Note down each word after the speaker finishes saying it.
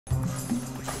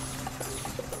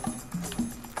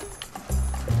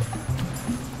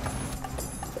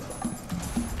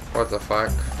What the fuck?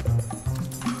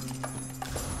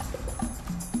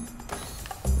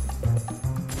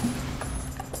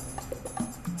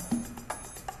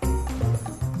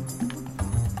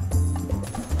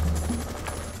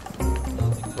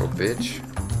 Oh, bitch.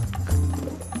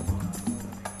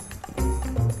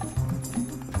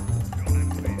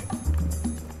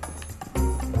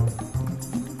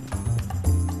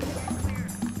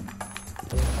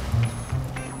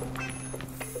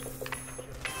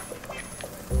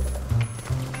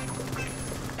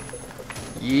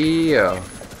 Yeah,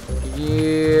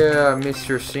 yeah,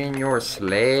 Mr. Señor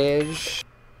Sledge.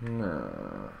 No.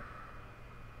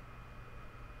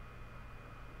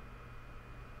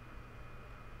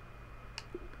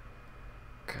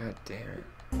 God damn it.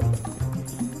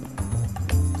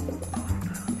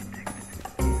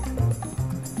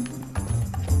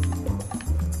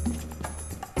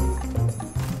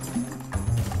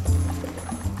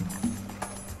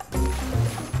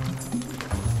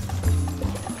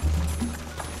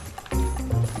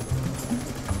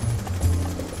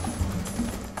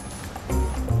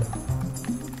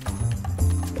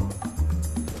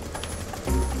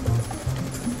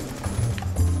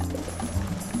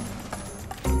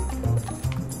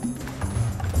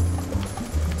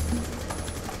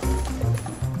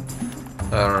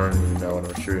 I don't even know what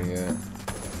I'm shooting at.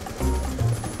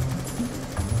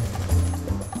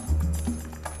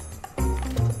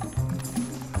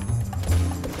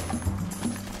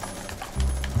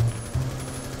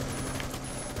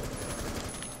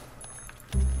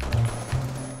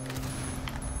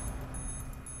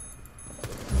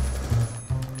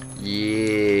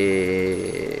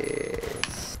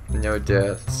 Yes. No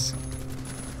deaths.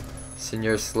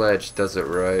 Señor Sledge does it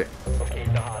right.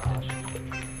 Locate the hostage.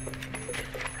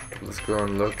 Let's go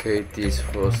and locate these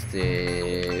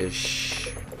hostage.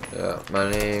 Yeah, my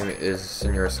name is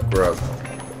Señor Scrub.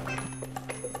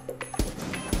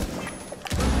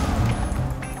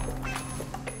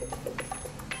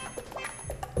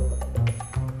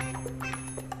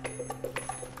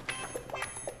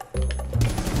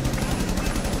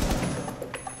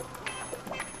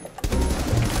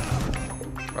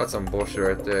 That's some bullshit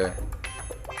right there.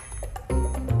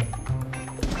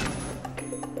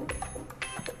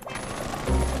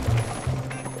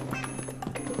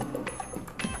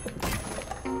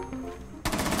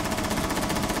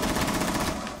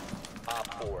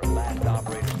 Last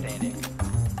operator standing.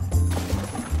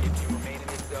 If you remain in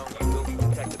this zone, you will be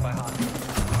detected by hostiles.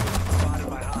 Spotted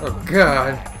by hostiles. Oh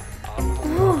god.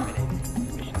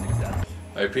 Mission success.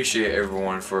 I appreciate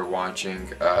everyone for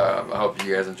watching. I hope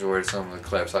you guys enjoyed some of the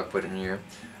clips I put in here.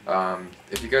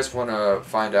 If you guys want to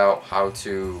find out how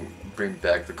to bring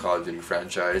back the Call of Duty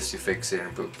franchise, to fix it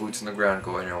and put boots on the ground,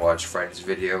 go ahead and watch Friday's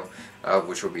video,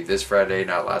 which will be this Friday,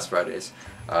 not last Friday's.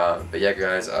 But yeah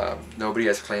guys, nobody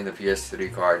has claimed the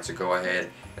PS3 card, so go ahead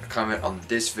and comment on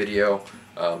this video.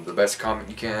 The best comment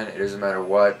you can. It doesn't matter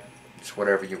what, just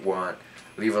whatever you want.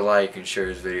 Leave a like and share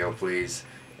this video please.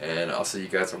 And I'll see you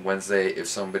guys on Wednesday if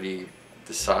somebody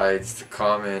decides to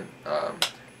comment.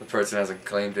 The person hasn't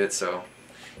claimed it, so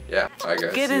yeah. Alright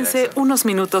guys, see you next Quédense time. unos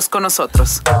minutos con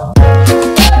nosotros.